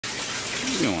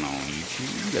What's going on,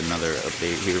 YouTube? Got another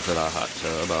update here for the hot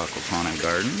tub aquaponic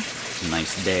garden. It's a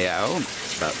nice day out.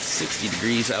 It's about 60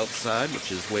 degrees outside,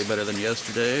 which is way better than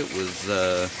yesterday. It was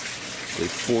like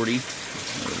 40,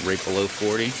 right below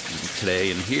 40.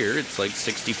 Today in here, it's like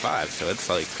 65, so it's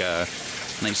like a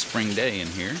nice spring day in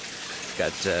here.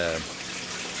 Got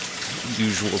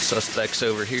usual suspects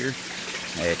over here,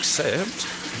 except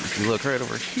if you look right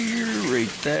over here,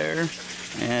 right there,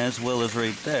 as well as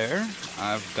right there,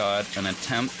 I've got an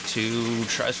attempt to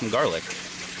try some garlic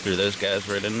through those guys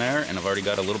right in there, and I've already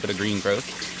got a little bit of green growth,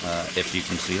 if you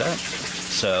can see that.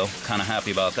 So, kind of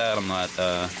happy about that. I'm not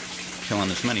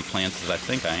killing as many plants as I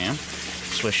think I am.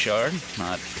 Swiss chard,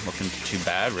 not looking too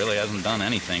bad. Really hasn't done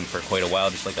anything for quite a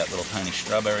while, just like that little tiny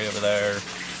strawberry over there.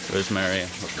 Rosemary,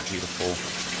 looking beautiful.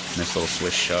 And this little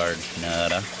Swiss chard,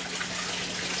 nada.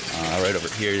 Right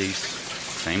over here, these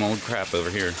same old crap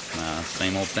over here.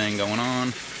 Same old thing going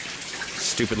on.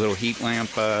 Stupid little heat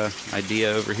lamp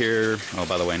idea over here. Oh,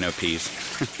 by the way, no peas.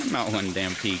 Not one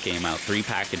damn pea came out. 3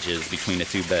 packages between the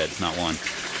 2 beds, not one.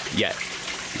 Yet.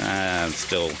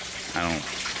 Still, I don't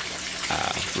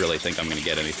really think I'm going to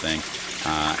get anything.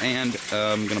 And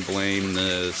I'm going to blame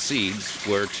the seeds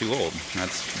were too old.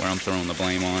 That's where I'm throwing the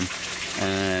blame on.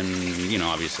 And, you know,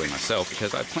 obviously myself,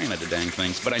 because I planted the dang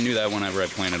things. But I knew that whenever I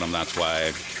planted them, that's why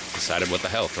I decided what the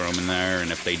hell, throw them in there.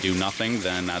 And if they do nothing,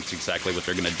 then that's exactly what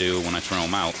they're going to do when I throw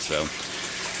them out. So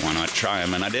why not try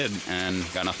them? And I did, and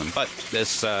got nothing. But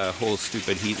this whole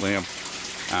stupid heat lamp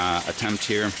attempt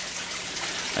here,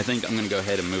 I think I'm going to go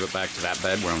ahead and move it back to that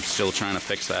bed where I'm still trying to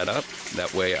fix that up.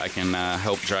 That way I can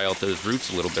help dry out those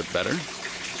roots a little bit better.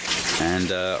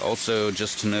 And also,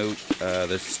 just to note,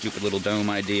 this stupid little dome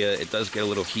idea, it does get a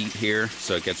little heat here,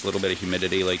 so it gets a little bit of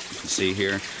humidity like you can see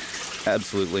here.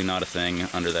 Absolutely not a thing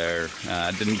under there.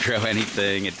 Didn't grow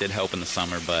anything. It did help in the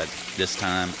summer, but this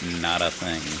time, not a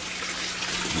thing.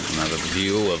 Another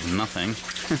view of nothing.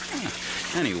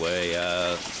 Anyway,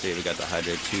 let's see, we got the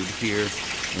hydro tube here.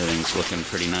 Everything's looking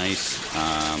pretty nice.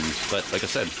 But like I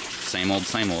said, same old,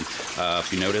 same old.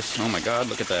 If you notice, oh my god,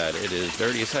 look at that. It is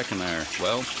dirty as heck in there.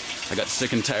 Well, I got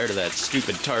sick and tired of that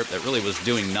stupid tarp that really was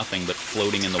doing nothing but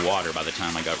floating in the water by the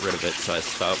time I got rid of it. So I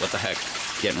thought, what the heck,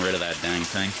 getting rid of that dang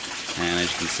thing. And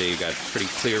as you can see, you got pretty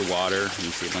clear water.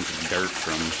 You can see a bunch of dirt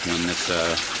from when this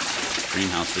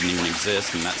greenhouse didn't even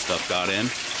exist and that stuff got in.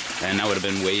 And that would have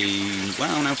been way,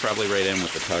 well, no, probably right in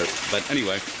with the tarp. But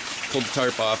anyway, pulled the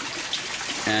tarp off.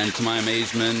 And to my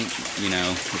amazement, you know,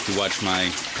 if you watch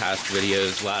my past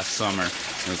videos last summer,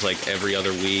 it was like every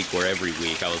other week or every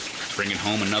week I was bringing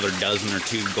home another dozen or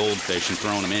 2 goldfish and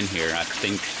throwing them in here. I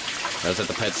think I was at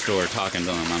the pet store talking to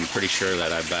them. I'm pretty sure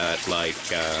that I bet like,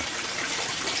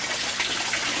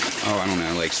 I don't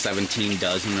know, like 17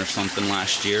 dozen or something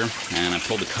last year. And I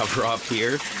pulled the cover off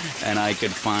here and I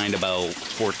could find about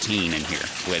 14 in here,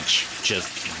 which just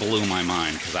blew my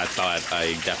mind because I thought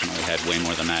I definitely had way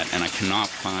more than that. And I cannot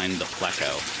find the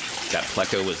pleco. That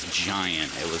pleco was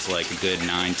giant. It was like a good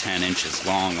 9-10 inches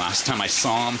long. Last time I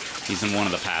saw him, he's in one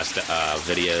of the past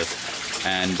videos.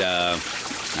 And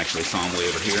actually saw him way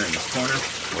over here in this corner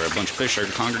where a bunch of fish are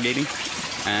congregating.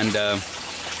 And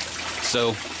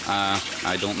so,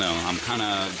 I don't know. I'm kind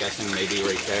of guessing maybe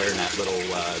right there in that little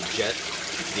jet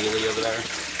dealie over there.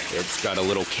 It's got a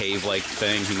little cave-like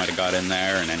thing. He might have got in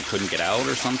there and then couldn't get out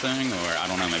or something. Or I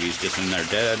don't know, maybe he's just in there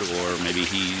dead. Or maybe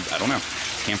I don't know.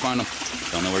 Can't find him.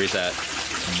 Don't know where he's at.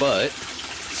 But,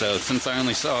 so since I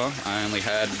only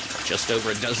had just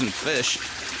over a dozen fish,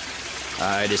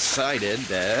 I decided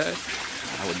that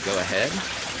I would go ahead,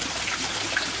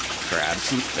 grab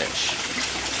some fish.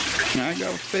 I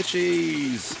got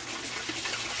fishies.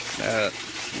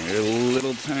 They're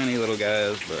little tiny little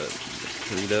guys, but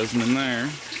 3 dozen in there.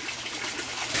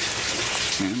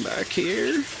 And back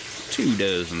here, 2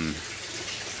 dozen.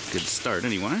 Good start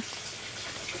anyway.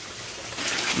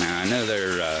 Now I know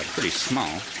they're pretty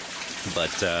small,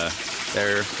 but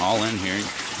they're all in here.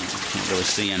 Can't really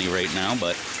see any right now,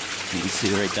 but you can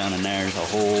see right down in there, there's a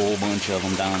whole bunch of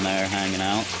them down there hanging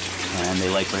out. And they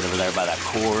like right over there by that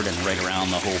cord and right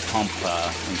around the whole pump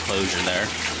enclosure there.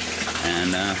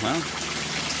 And,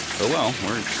 well,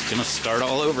 we're gonna start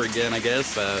all over again, I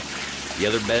guess. The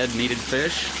other bed needed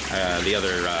fish. The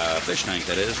other fish tank,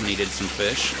 that is, needed some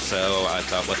fish. So I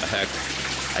thought, what the heck,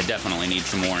 I definitely need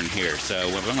some more in here. So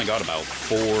we've only got about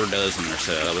 4 dozen or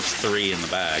so. That was 3 in the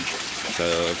bag. So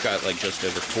I've got like just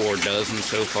over 4 dozen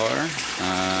so far.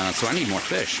 So I need more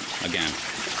fish again.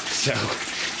 So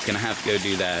gonna have to go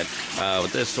do that.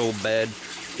 With this old bed,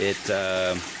 it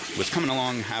was coming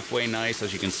along halfway nice.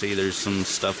 As you can see, there's some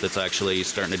stuff that's actually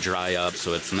starting to dry up,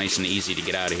 so it's nice and easy to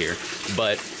get out of here.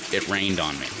 But it rained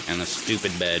on me, and the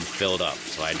stupid bed filled up.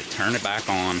 So I had to turn it back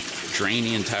on, drain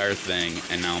the entire thing,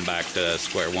 and now I'm back to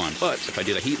square one. But if I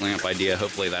do the heat lamp idea,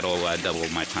 hopefully that'll double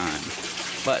my time.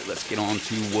 But let's get on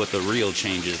to what the real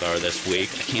changes are this week.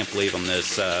 I can't believe I'm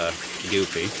this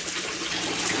goofy.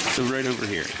 So right over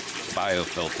here,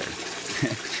 biofilter.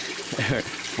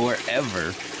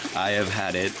 Forever I have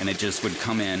had it, and it just would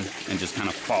come in and just kind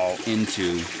of fall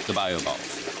into the bio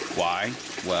balls. Why?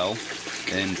 Well,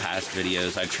 in past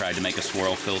videos I tried to make a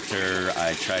swirl filter.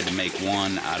 I tried to make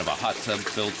one out of a hot tub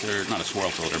filter, not a swirl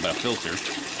filter, but a filter,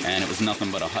 and it was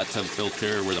nothing but a hot tub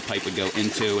filter where the pipe would go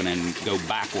into and then go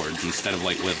backwards. Instead of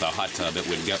like with a hot tub, it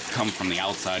would come from the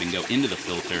outside and go into the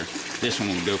filter. This one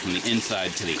would go from the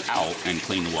inside to the out and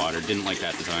clean the water. Didn't like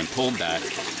that design. Pulled that,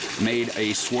 made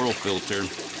a swirl filter.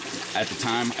 At the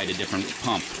time I had a different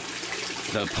pump.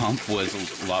 The pump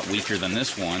was a lot weaker than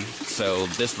this one, so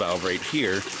this valve right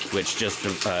here, which just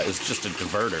is just a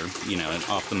diverter, you know,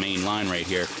 off the main line right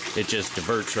here, it just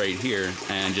diverts right here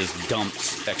and just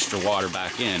dumps extra water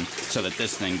back in so that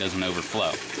this thing doesn't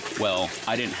overflow. Well,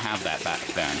 I didn't have that back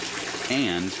then,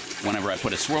 and whenever I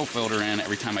put a swirl filter in,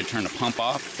 every time I turned the pump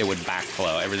off, it would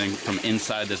backflow. Everything from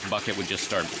inside this bucket would just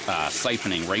start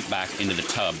siphoning right back into the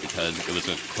tub because it was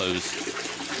a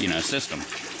closed, you know, system.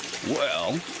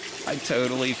 Well, I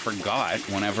totally forgot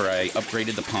whenever I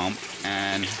upgraded the pump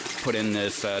and put in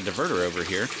this diverter over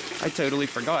here. I totally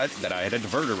forgot that I had a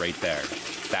diverter right there.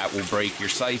 That will break your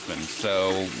siphon.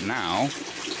 So now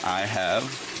I have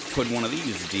put one of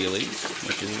these dealies,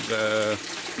 which is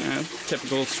you know,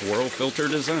 typical swirl filter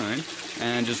design,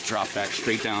 and just drop that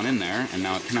straight down in there, and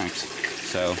now it connects.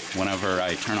 So whenever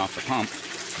I turn off the pump,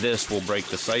 this will break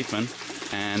the siphon,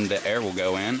 and the air will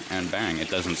go in, and bang, it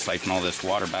doesn't siphon all this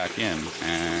water back in.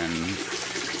 And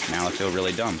now I feel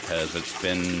really dumb because it's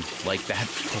been like that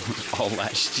for all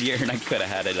last year, and I could have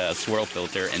had it a swirl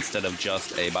filter instead of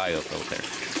just a bio filter.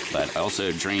 But I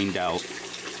also drained out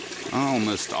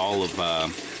almost all of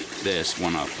this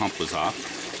when a pump was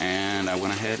off, and I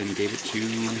went ahead and gave it to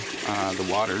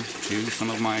the water to some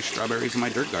of my strawberries in my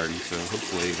dirt garden. So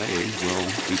hopefully they will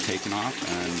be taken off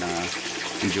and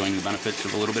enjoying the benefits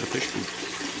of a little bit of fish food.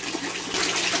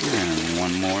 And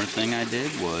one more thing I did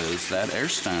was that air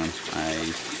stone. I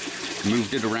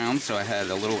moved it around so I had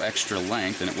a little extra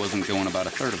length and it wasn't going about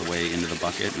 1/3 of the way into the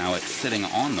bucket. Now it's sitting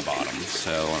on the bottom,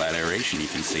 so that aeration you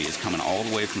can see is coming all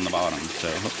the way from the bottom. So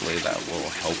hopefully that will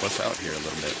help us out here a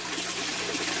little bit.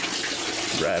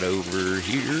 Right over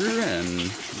here, and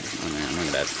oh man, look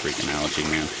at that freaking algae,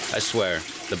 man. I swear,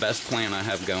 the best plant I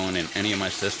have going in any of my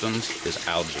systems is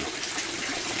algae.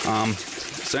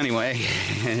 So anyway,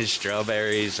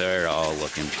 strawberries are all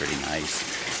looking pretty nice.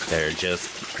 They're just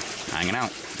hanging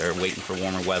out. They're waiting for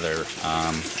warmer weather.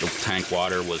 The tank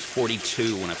water was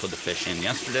 42 when I put the fish in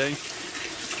yesterday.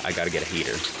 I gotta get a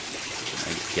heater.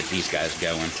 Get these guys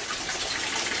going.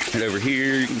 And over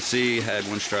here, you can see, had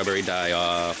one strawberry die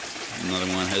off. Another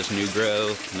one has new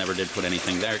growth. Never did put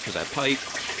anything there because I pipe.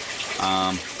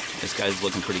 This guy's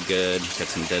looking pretty good. Got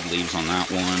some dead leaves on that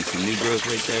one. Some new growth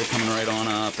right there coming right on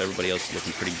up. Everybody else is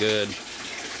looking pretty good.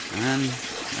 And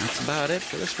that's about it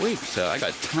for this week. So I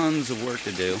got tons of work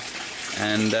to do.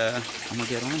 And I'm going to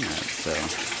get on that. So,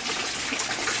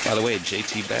 by the way,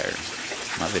 JT Bear.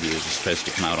 My videos are supposed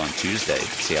to come out on Tuesday.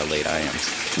 See how late I am.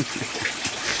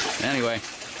 Anyway,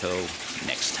 till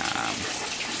next time.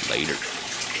 Later.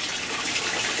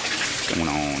 Going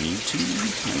on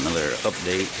YouTube, another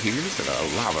update here to the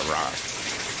lava rock.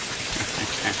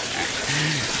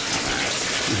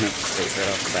 Straight right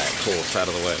off the bat, cool, it's out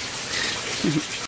of the way.